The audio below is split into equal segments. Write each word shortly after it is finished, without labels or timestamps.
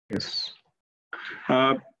Yes.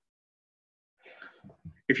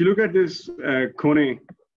 If you look at this Kone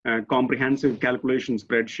comprehensive calculation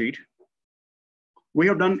spreadsheet, we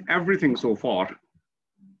have done everything so far.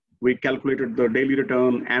 We calculated the daily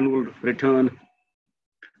return, annual return,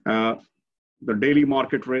 the daily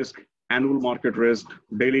market risk, annual market risk,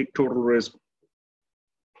 daily total risk,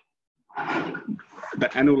 the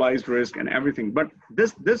annualized risk, and everything. But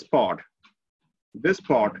this part,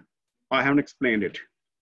 I haven't explained it.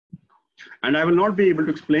 And I will not be able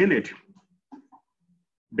to explain it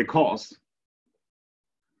because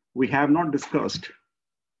we have not discussed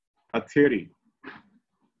a theory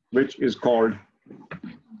which is called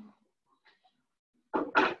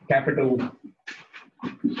capital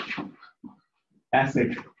asset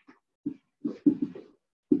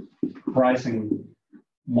pricing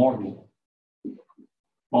model,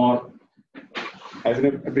 or as an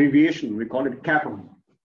abbreviation, we call it CAPM.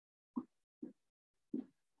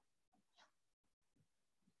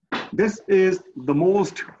 This is the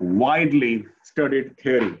most widely studied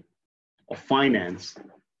theory of finance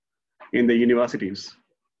in the universities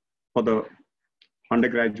for the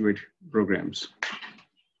undergraduate programs.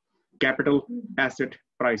 Capital asset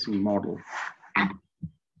pricing model.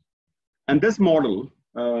 And this model,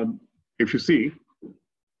 if you see,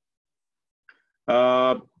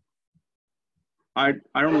 I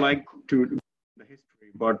don't like to the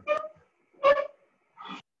history, but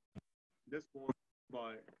this was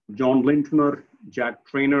by John Lintner, Jack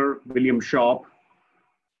Trainer, William Sharp.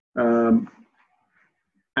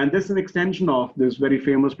 And this is an extension of this very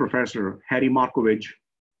famous professor, Harry Markovich.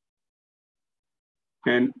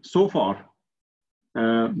 And so far,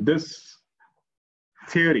 this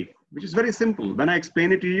theory, which is very simple, when I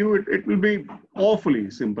explain it to you, it will be awfully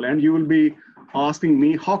simple. And you will be asking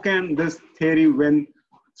me, how can this theory win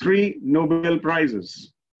 3 Nobel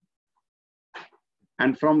Prizes?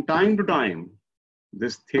 And from time to time,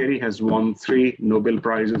 this theory has won 3 Nobel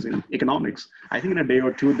Prizes in economics. I think in a day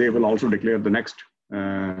or two, they will also declare the next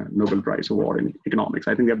Nobel Prize award in economics.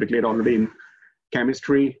 I think they have declared already in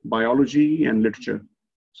chemistry, biology, and literature.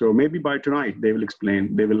 So maybe by tonight, they will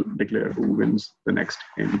declare who wins the next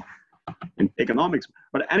in economics.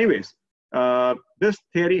 But anyways, this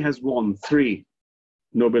theory has won 3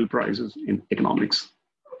 Nobel Prizes in economics.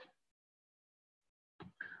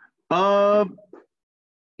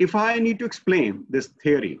 If I need to explain this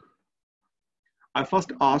theory, I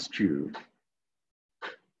first asked you,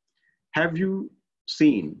 have you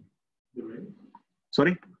seen,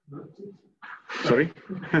 sorry?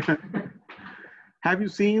 Have you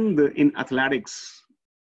seen in athletics,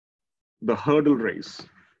 the hurdle race?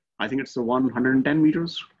 I think it's the 110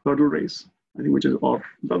 meters hurdle race, I think, which is, or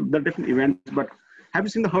the different events, but have you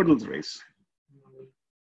seen the hurdles race?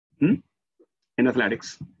 In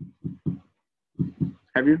athletics?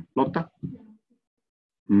 Have you, Lotta?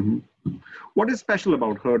 Mm-hmm. What is special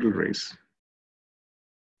about hurdle race?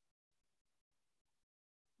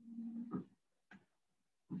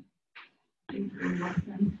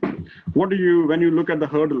 What do you, when you look at the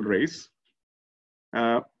hurdle race,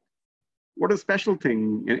 what a special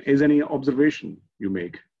thing is any observation you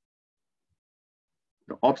make?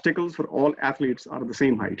 The obstacles for all athletes are the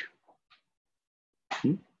same height.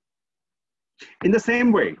 In the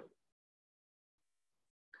same way,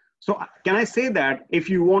 so can I say that if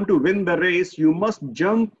you want to win the race, you must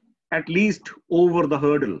jump at least over the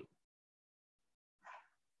hurdle?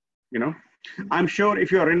 You know, I'm sure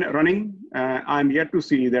if you are running, I'm yet to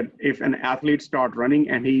see that if an athlete starts running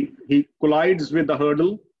and he collides with the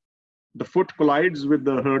hurdle, the foot collides with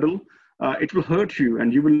the hurdle, it will hurt you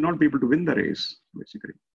and you will not be able to win the race,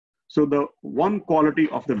 basically. So the one quality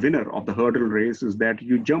of the winner of the hurdle race is that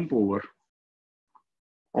you jump over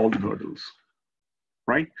all the hurdles.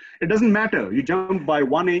 Right? It doesn't matter. You jump by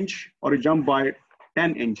 1 inch or you jump by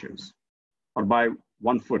 10 inches or by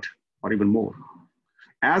 1 foot or even more.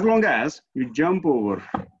 As long as you jump over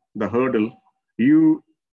the hurdle, you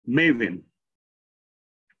may win.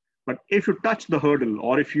 But if you touch the hurdle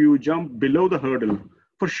or if you jump below the hurdle,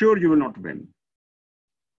 for sure you will not win.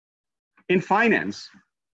 In finance,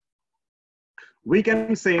 we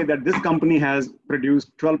can say that this company has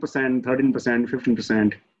produced 12%, 13%,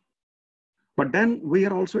 15%. But then we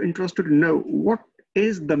are also interested to know what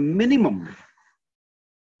is the minimum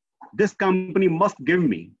this company must give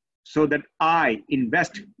me so that I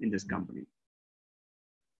invest in this company.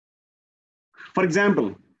 For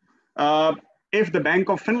example, if the Bank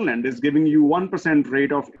of Finland is giving you 1%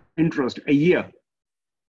 rate of interest a year,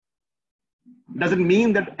 does it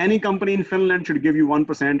mean that any company in Finland should give you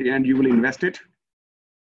 1% and you will invest it?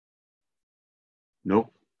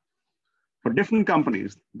 No. For different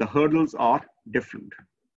companies, the hurdles are different.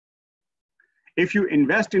 If you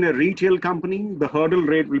invest in a retail company, the hurdle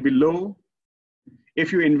rate will be low.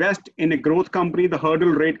 If you invest in a growth company, the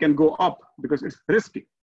hurdle rate can go up because it's risky.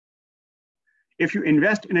 If you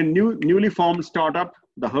invest in a newly formed startup,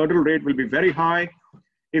 the hurdle rate will be very high.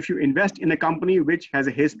 If you invest in a company which has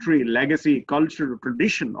a history, legacy, culture,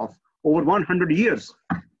 tradition of over 100 years,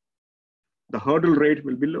 the hurdle rate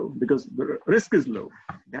will be low because the risk is low.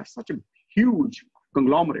 They have such a huge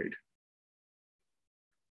conglomerate.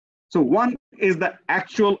 So one is the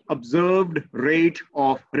actual observed rate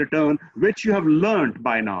of return, which you have learned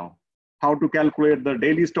by now, how to calculate the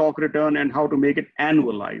daily stock return and how to make it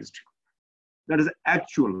annualized. That is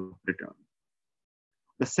actual return.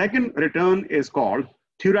 The second return is called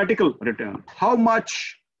theoretical return. How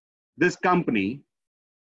much this company,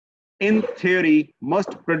 in theory,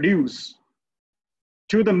 must produce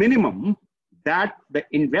to the minimum that the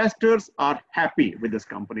investors are happy with this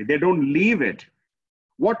company. They don't leave it.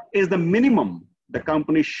 What is the minimum the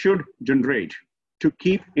company should generate to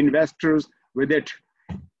keep investors with it?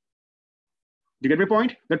 Do you get my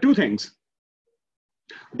point? There are two things.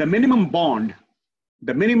 The minimum bond,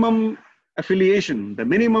 the minimum affiliation, the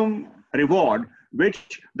minimum reward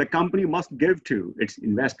which the company must give to its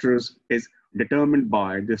investors is determined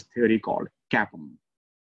by this theory called CAPM.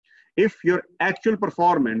 If your actual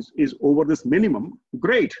performance is over this minimum,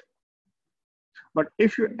 great. But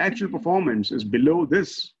if your actual performance is below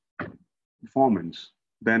this performance,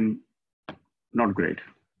 then not great.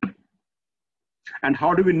 And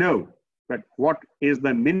how do we know that what is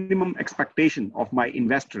the minimum expectation of my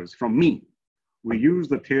investors from me? We use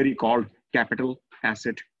the theory called capital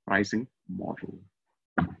asset pricing model.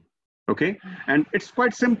 Okay, and it's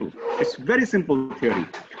quite simple. It's very simple theory.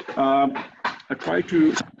 I try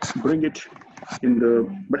to bring it in the,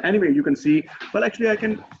 but anyway, you can see, well, actually I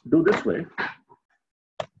can do this way.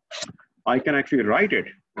 I can actually write it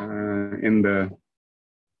in the,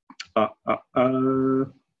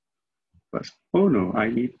 oh no, I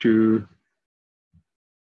need to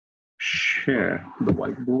share the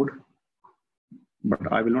whiteboard, but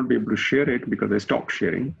I will not be able to share it because I stopped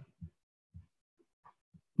sharing.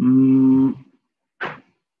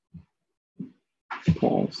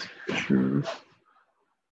 Pause, sure.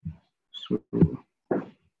 So,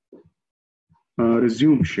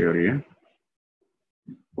 resume share, yeah.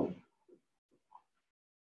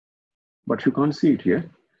 But you can't see it here.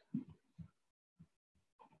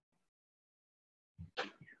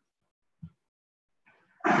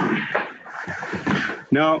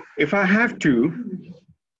 Now, if I have to,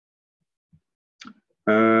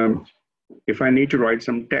 if I need to write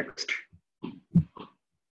some text,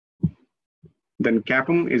 then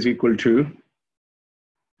CAPM is equal to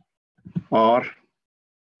R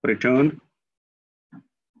return.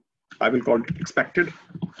 I will call it expected,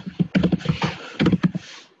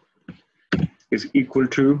 is equal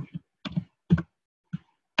to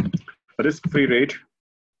risk-free rate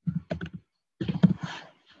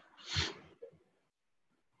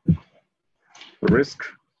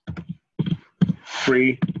risk-free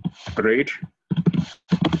rate.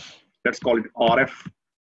 Let's call it RF,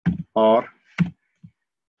 R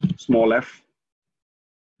small f.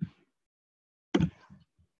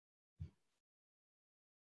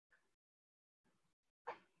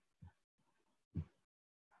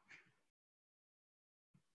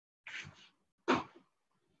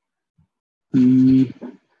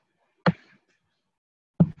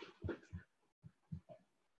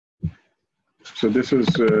 So this is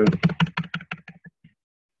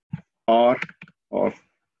R of,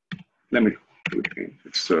 let me do it again.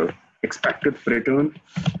 It's expected return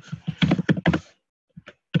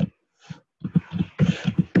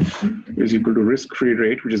is equal to risk-free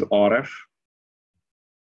rate, which is RF,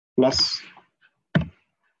 plus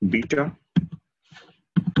beta,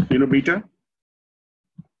 you know beta,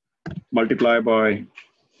 multiply by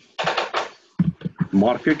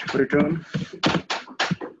market return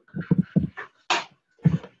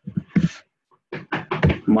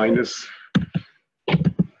minus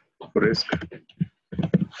risk-free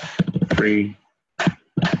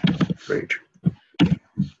rate.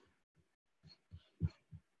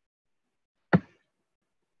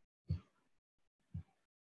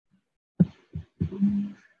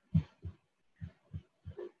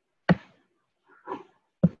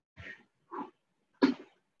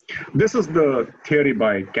 This is the theory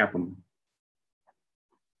by CAPM.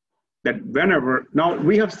 That whenever, now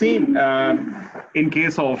we have seen in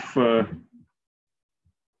case of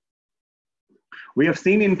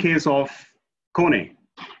Kone,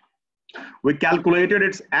 we calculated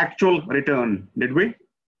its actual return, did we?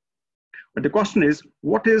 But the question is,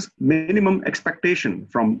 what is minimum expectation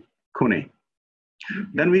from Kone?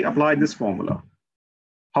 Then we apply this formula.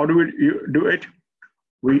 How do we do it?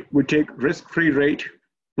 We take risk-free rate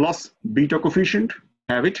plus beta coefficient,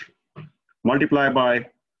 have it, multiply by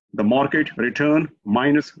the market return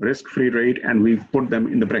minus risk-free rate, and we put them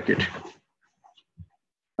in the bracket.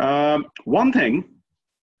 One thing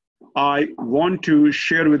I want to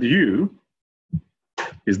share with you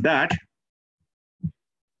is that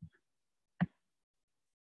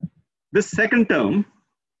this second term,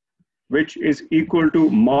 which is equal to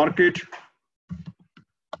market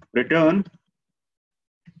return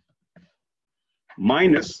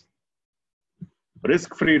minus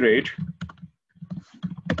risk-free rate,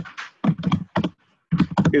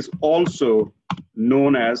 is also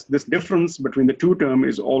known as, this difference between the two terms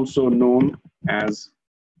is also known as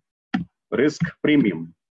risk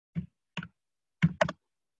premium.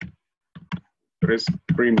 Risk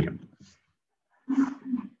premium.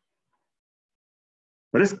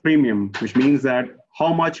 Risk premium, which means that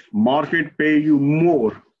how much market pay you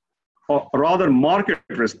more, or rather market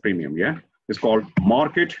risk premium, yeah? It's called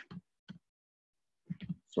market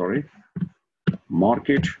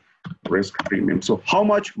risk premium. So how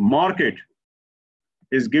much market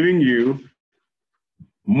is giving you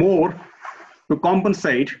more to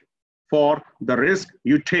compensate for the risk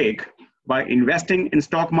you take by investing in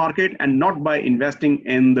stock market and not by investing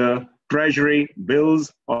in the treasury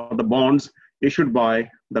bills or the bonds issued by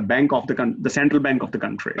the bank of the central bank of the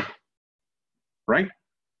country, right?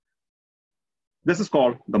 This is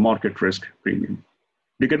called the market risk premium.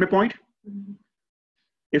 Do you get my point? Mm-hmm.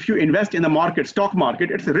 If you invest in the market, stock market,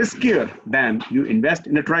 it's riskier than you invest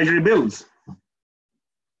in the treasury bills.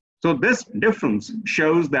 So this difference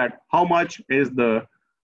shows that how much is the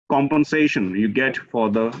compensation you get for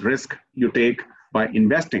the risk you take by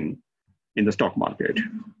investing in the stock market.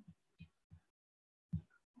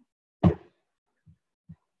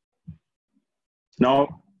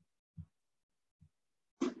 Now,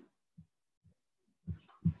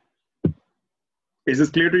 is this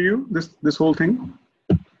clear to you, this whole thing?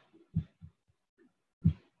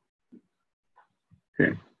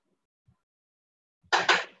 Okay.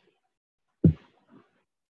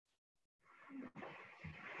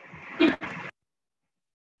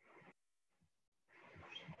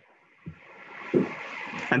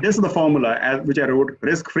 And this is the formula which I wrote.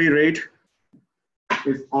 Risk-free rate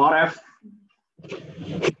is RF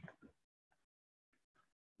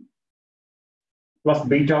plus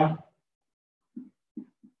beta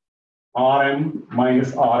RM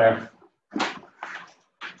minus RF.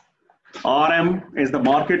 RM is the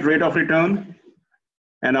market rate of return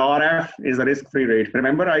and RF is the risk-free rate.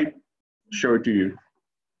 Remember, I showed to you.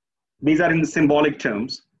 These are in symbolic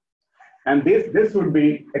terms. And this would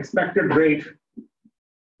be expected rate,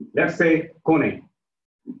 let's say Kone.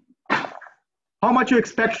 How much you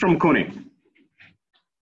expect from Kone?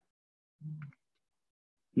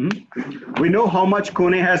 We know how much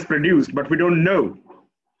Kone has produced, but we don't know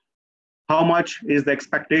how much is the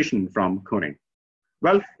expectation from Kone.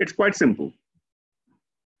 Well, it's quite simple.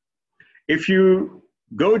 If you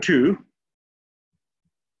go to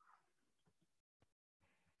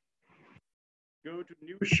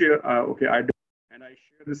new share, okay, I do, and I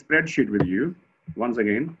share the spreadsheet with you once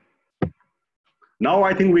again. Now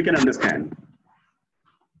I think we can understand.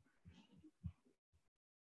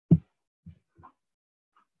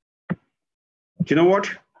 Do you know what?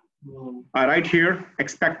 I write here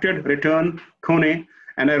expected return Kone,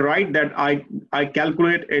 and I write that I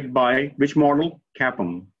calculate it by which model?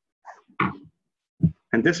 CAPM.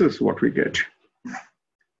 And this is what we get.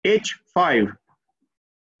 H5,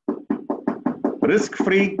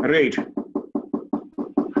 risk-free rate,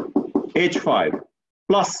 H5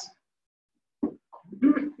 plus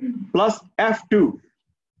F2,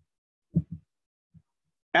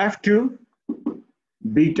 F2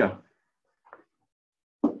 beta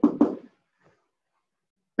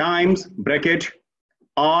times bracket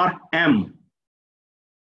RM.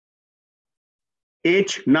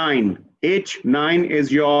 H9. H9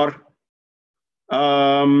 is your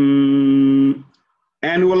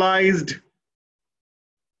annualized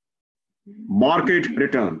market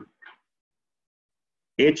return.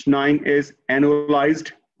 H9 is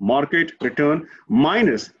annualized market return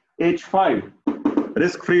minus H5,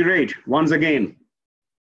 risk-free rate. Once again,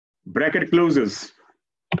 bracket closes.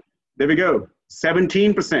 There we go,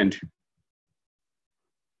 17%.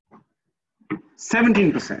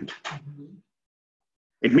 17%.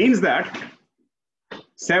 It means that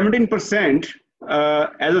 17%,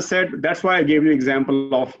 as I said, that's why I gave you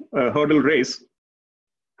example of hurdle race.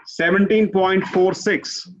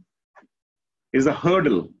 17.46 is a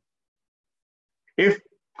hurdle. If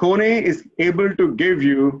Kone is able to give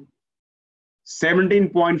you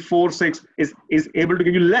 17.46 is able to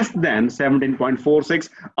give you less than 17.46,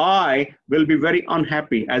 I will be very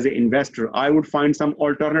unhappy as an investor. I would find some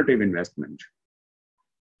alternative investment.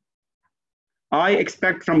 I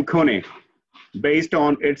expect from Kone, based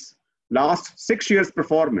on its last 6 years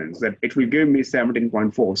performance, that it will give me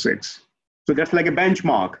 17.46. So that's like a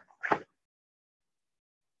benchmark.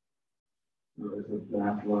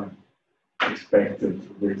 That one expected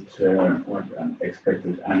return, what an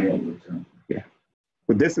expected annual return. Yeah.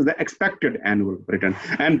 So this is the expected annual return.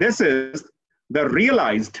 And this is the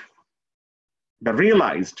realized,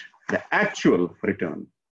 the actual return.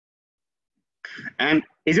 And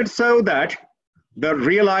is it so that the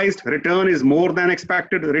realized return is more than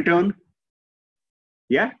expected return?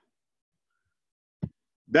 Yeah.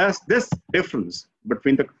 Thus, this difference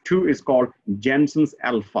between the two is called Jensen's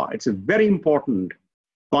alpha. It's a very important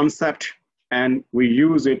concept, and we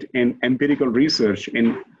use it in empirical research.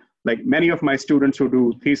 In like many of my students who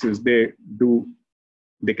do thesis, they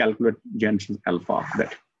calculate Jensen's alpha.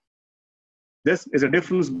 That this is a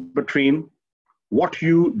difference between what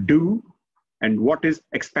you do and what is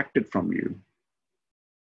expected from you.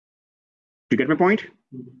 Do you get my point?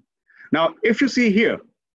 Now, if you see here,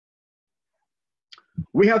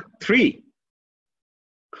 we have three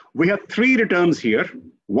returns here.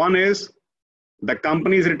 One is the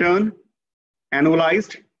company's return,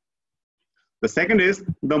 annualized. The second is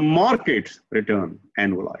the market's return,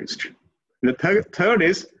 annualized. The third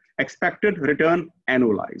is expected return,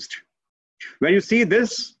 annualized. When you see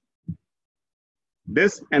this,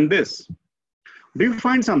 and this, do you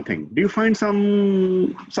find something? Do you find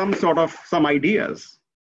some ideas?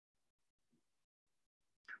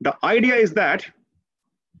 The idea is that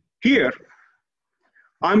here,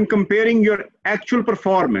 I'm comparing your actual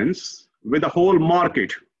performance with the whole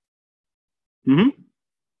market. And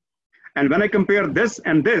when I compare this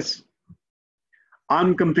and this,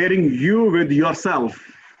 I'm comparing you with yourself.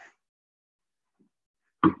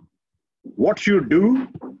 What you do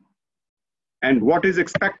and what is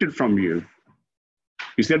expected from you.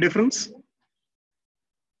 You see the difference?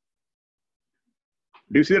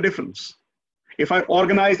 Do you see the difference? If I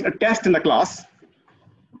organize a test in the class,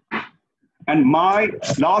 and my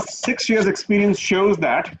last 6 years experience shows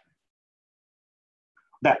that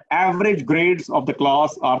the average grades of the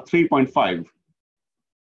class are 3.5.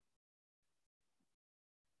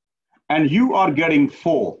 And you are getting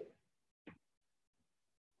 4.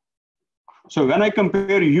 So when I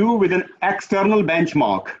compare you with an external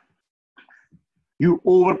benchmark, you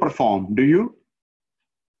overperform, do you?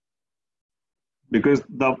 Because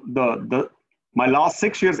my last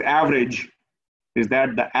 6 years average is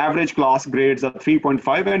that the average class grades are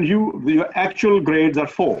 3.5 and your actual grades are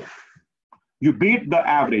 4. You beat the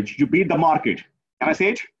average, you beat the market. Can I say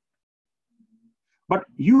it? But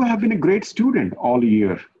you have been a great student all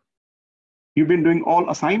year. You've been doing all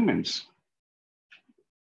assignments.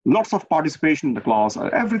 Lots of participation in the class,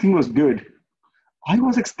 everything was good. I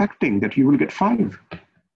was expecting that you will get 5.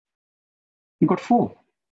 You got 4.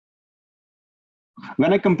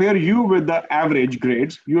 When I compare you with the average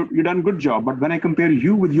grades, you've done a good job. But when I compare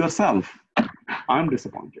you with yourself, I'm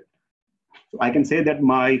disappointed. So I can say that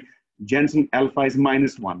my Jensen alpha is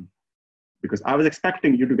 -1 because I was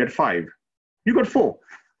expecting you to get 5. You got 4.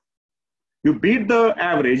 You beat the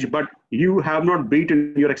average, but you have not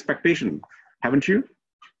beaten your expectation, haven't you?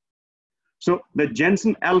 So the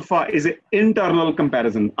Jensen alpha is an internal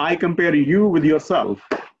comparison. I compare you with yourself.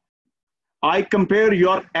 I compare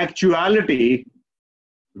your actuality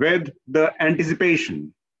with the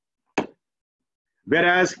anticipation.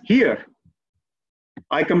 Whereas here,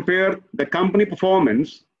 I compare the company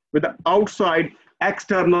performance with the outside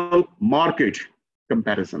external market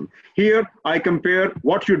comparison. Here, I compare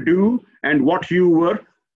what you do and what you were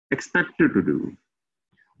expected to do.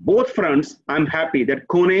 Both fronts, I'm happy that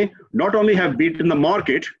Kone not only have beaten the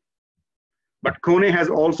market, but Kone has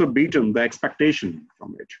also beaten the expectation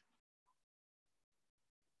from it.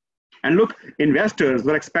 And look, investors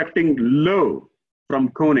were expecting low from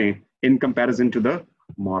Kone in comparison to the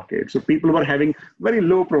market. So people were having very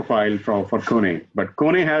low profile for Kone, but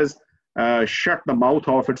Kone has shut the mouth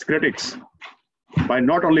of its critics by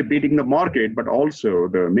not only beating the market, but also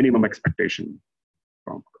the minimum expectation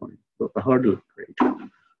from Kone, so the hurdle rate.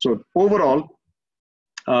 So overall,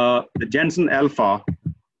 the Jensen alpha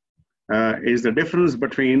is the difference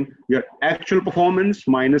between your actual performance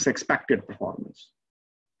minus expected performance.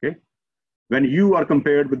 Okay, when you are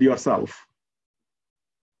compared with yourself,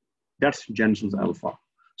 that's Jensen's alpha.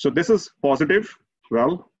 So this is positive.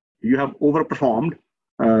 Well, you have overperformed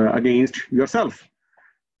against yourself.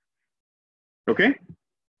 Okay,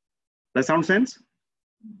 that sound sense?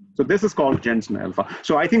 So this is called Jensen alpha.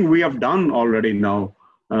 So I think we have done already now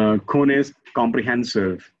Kone's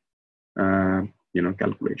comprehensive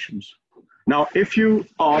calculations. Now, if you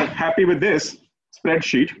are happy with this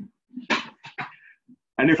spreadsheet,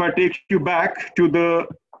 and if I take you back to the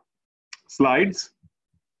slides,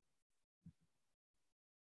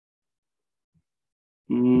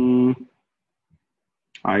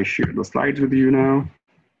 I share the slides with you now.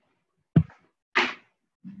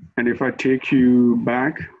 And if I take you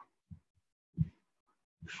back,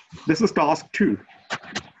 this is task 2.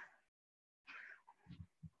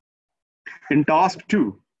 In task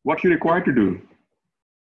 2, what you require to do,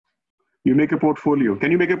 you make a portfolio.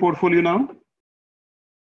 Can you make a portfolio now?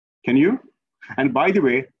 Can you? And by the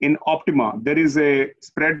way, in Optima, there is a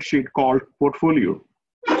spreadsheet called portfolio.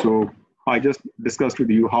 So I just discussed with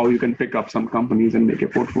you how you can pick up some companies and make a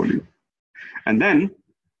portfolio. And then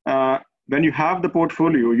when you have the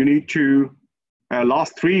portfolio, you need to,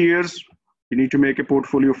 last 3 years, you need to make a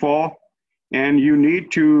portfolio for, and you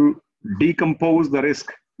need to decompose the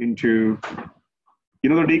risk into,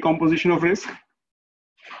 the decomposition of risk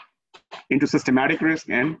into systematic risk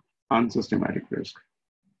and unsystematic risk.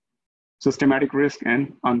 Systematic risk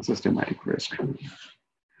and unsystematic risk.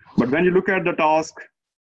 But when you look at the task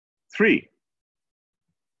 3,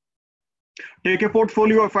 take a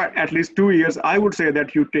portfolio of at least 2 years. I would say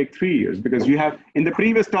that you take 3 years, because you have, in the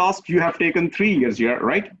previous task, you have taken 3 years here,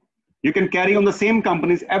 right? You can carry on the same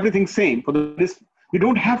companies, everything same. For this, you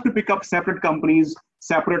don't have to pick up separate companies,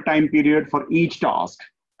 separate time period for each task.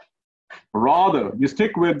 Rather, you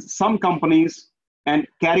stick with some companies and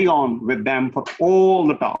carry on with them for all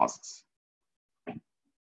the tasks.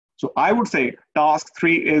 So I would say task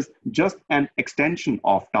 3 is just an extension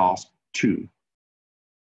of task 2.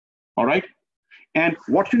 All right? And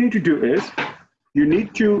what you need to do is, you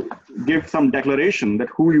need to give some declaration that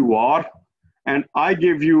who you are, and I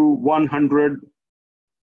give you $1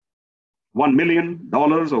 million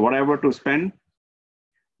or whatever to spend.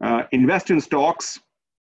 Invest in stocks.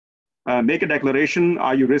 Make a declaration.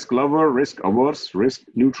 Are you risk lover, risk averse, risk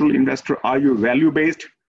neutral investor? Are you value-based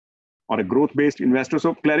or a growth-based investor?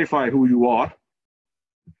 So clarify who you are.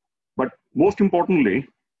 But most importantly,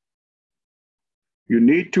 you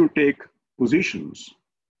need to take positions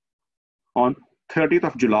on 30th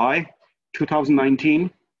of July,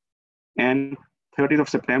 2019 and 30th of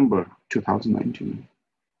September, 2019.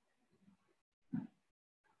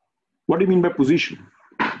 What do you mean by position?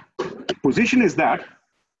 Position is that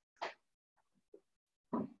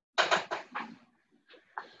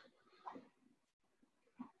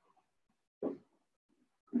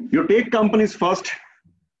you take companies first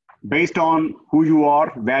based on who you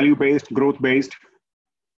are, value-based, growth-based.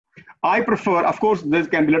 I prefer, of course, this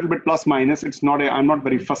can be a little bit plus minus. It's not I'm not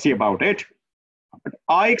very fussy about it. But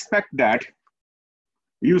I expect that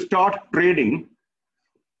you start trading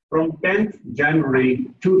from 10th January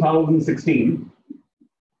 2016.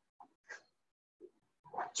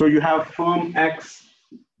 So you have firm X,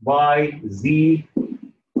 Y, Z,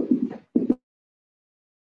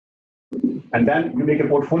 and then you make a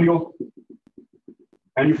portfolio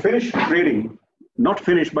and you finish trading, not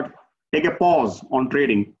finish, but take a pause on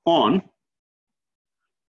trading on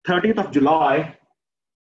 30th of July,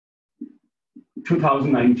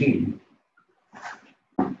 2019.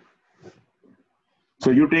 So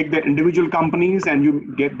you take the individual companies and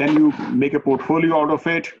then you make a portfolio out of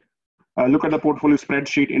it. Look at the portfolio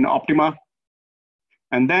spreadsheet in Optima.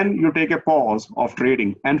 And then you take a pause of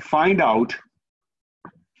trading and find out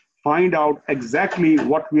exactly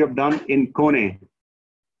what we have done in Kone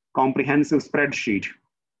comprehensive spreadsheet.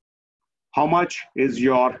 How much is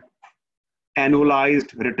your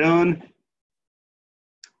annualized return?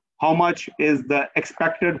 How much is the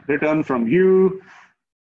expected return from you?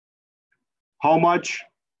 How much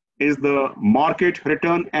is the market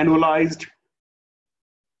return annualized?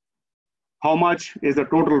 How much is the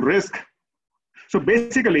total risk? So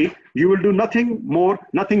basically, you will do nothing more,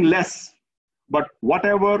 nothing less, but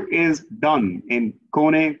whatever is done in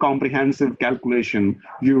Kone comprehensive calculation,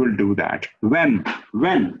 you will do that. When?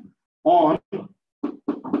 On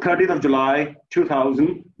 30th of July,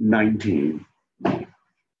 2019.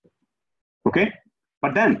 Okay?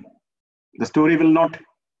 But then, the story will not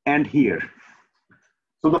end here.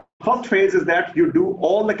 So the first phase is that you do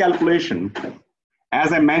all the calculation,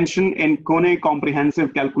 as I mentioned in Kone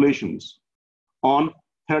comprehensive calculations, on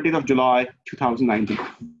 30th of July, 2019.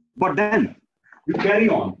 But then, you carry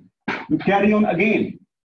on again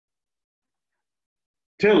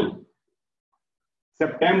till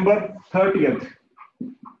September 30th,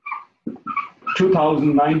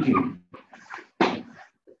 2019.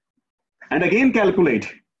 And again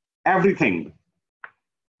calculate everything.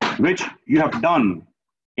 which you have done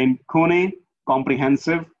in Kone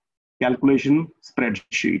comprehensive calculation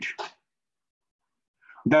spreadsheet.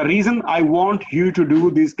 The reason I want you to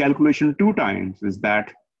do this calculation 2 times is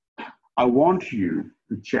that I want you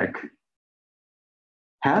to check,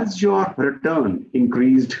 has your return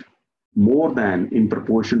increased more than in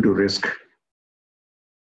proportion to risk?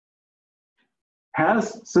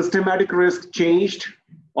 Has systematic risk changed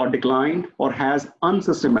or declined, or has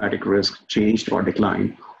unsystematic risk changed or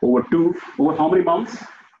declined over how many months?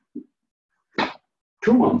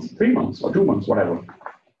 2 months, 3 months, or 2 months, whatever.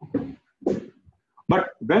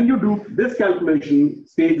 But when you do this calculation,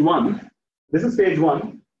 stage 1, this is stage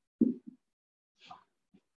 1,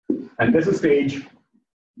 and this is stage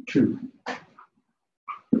 2.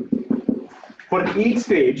 For each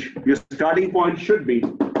stage, your starting point should be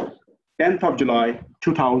 10th of July,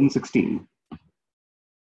 2016.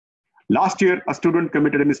 Last year, a student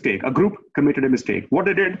committed a mistake, a group committed a mistake. What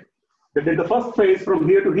they did the first phase from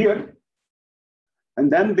here to here, and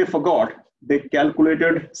then they forgot. They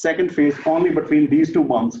calculated second phase only between these 2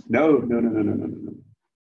 months. No.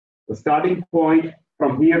 The starting point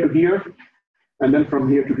from here to here, and then from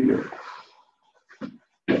here to here.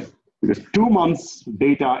 Because 2 months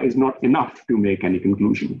data is not enough to make any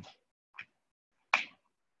conclusion. Do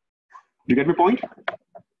you get my point?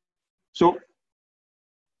 So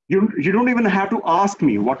you don't even have to ask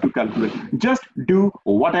me what to calculate. Just do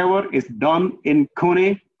whatever is done in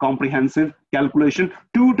Kone comprehensive calculation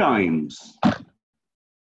 2 times.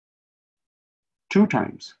 2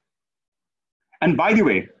 times. And by the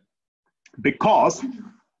way, because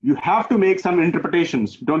you have to make some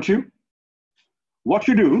interpretations, don't you? What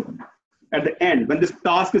you do at the end, when this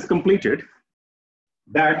task is completed,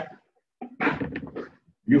 that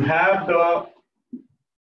you have the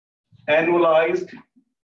annualized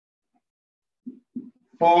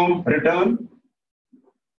firm return,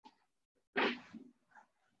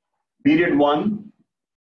 period 1,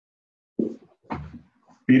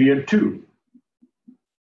 period 2.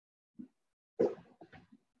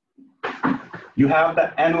 You have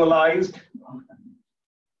the annualized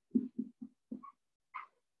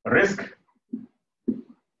risk,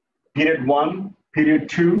 period 1, period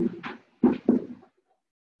 2.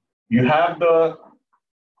 You have the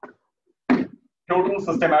total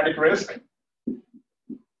systematic risk,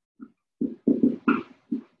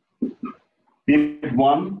 period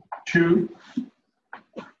 1, 2.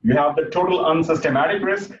 You have the total unsystematic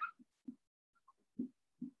risk,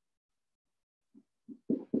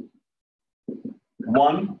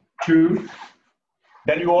 one, 2.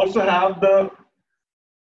 Then you also have the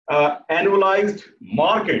annualized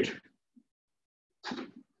market.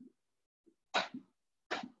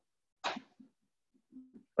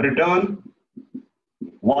 Return,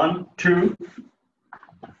 1, 2.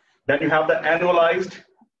 Then you have the annualized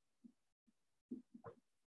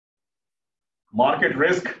market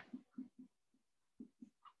risk,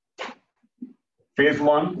 phase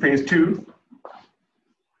 1, phase 2.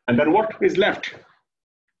 And then what is left?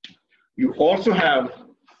 You also have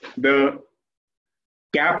the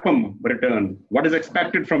CAPM return. What is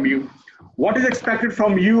expected from you? What is expected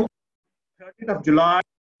from you 30th of July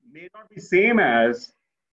may not be same as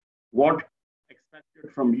what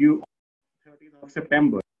expected from you 30th of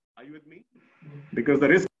September. Are you with me? Because the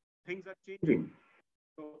risk, things are changing.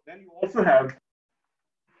 So then you also have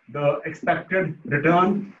the expected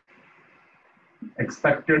return,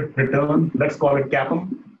 let's call it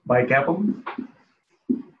CAPM, by CAPM.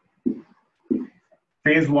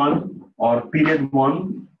 Phase 1 or period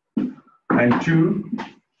 1 and 2.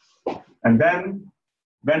 And then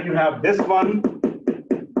when you have this one,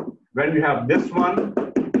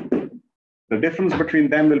 the difference between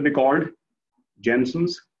them will be called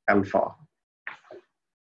Jensen's alpha.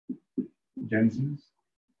 Jensen's.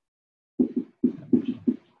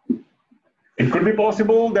 It could be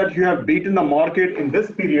possible that you have beaten the market in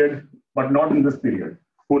this period, but not in this period.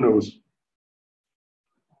 Who knows?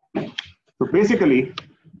 So basically,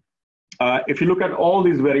 if you look at all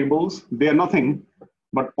these variables, they are nothing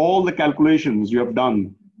but all the calculations you have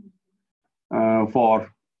done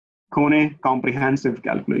for Kone comprehensive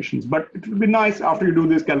calculations. But it would be nice after you do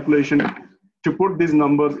this calculation to put these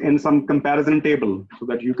numbers in some comparison table so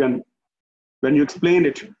that you can, when you explain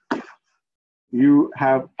it, you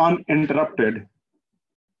have uninterrupted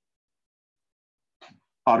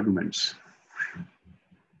arguments.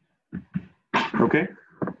 Okay?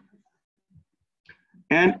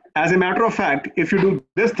 And as a matter of fact, if you do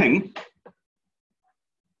this thing,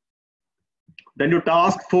 then your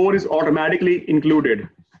task 4 is automatically included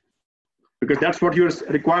because that's what you're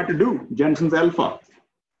required to do, Jensen's alpha.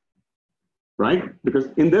 right? Because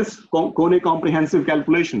in this Kone comprehensive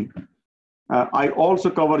calculation, I also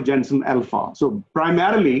cover Jensen alpha. So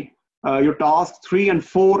primarily, your tasks 3 and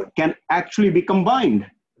 4 can actually be combined.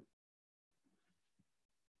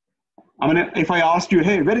 I mean, if I asked you,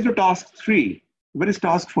 hey, where is your task 3? Where is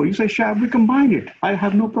task 4? You say, Shab, we combine it. I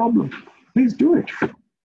have no problem. Please do it.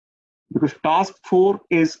 Because task 4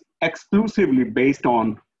 is exclusively based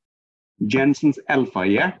on Jensen's alpha,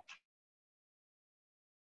 yeah?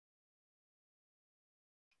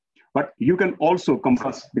 But you can also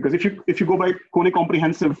compress, because if you go by Kone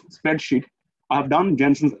comprehensive spreadsheet, I've done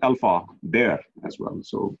Jensen's alpha there as well.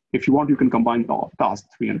 So if you want, you can combine task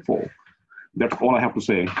 3 and 4. That's all I have to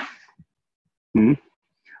say.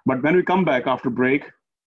 But when we come back after break,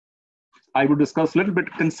 I will discuss a little bit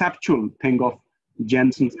conceptual thing of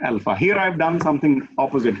Jensen's alpha. Here I've done something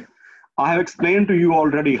opposite. I have explained to you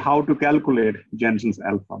already how to calculate Jensen's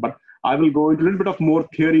alpha, but I will go into a little bit of more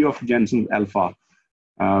theory of Jensen's alpha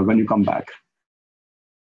when you come back.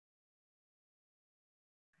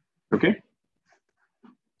 Okay?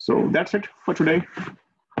 So that's it for today.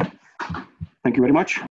 Thank you very much.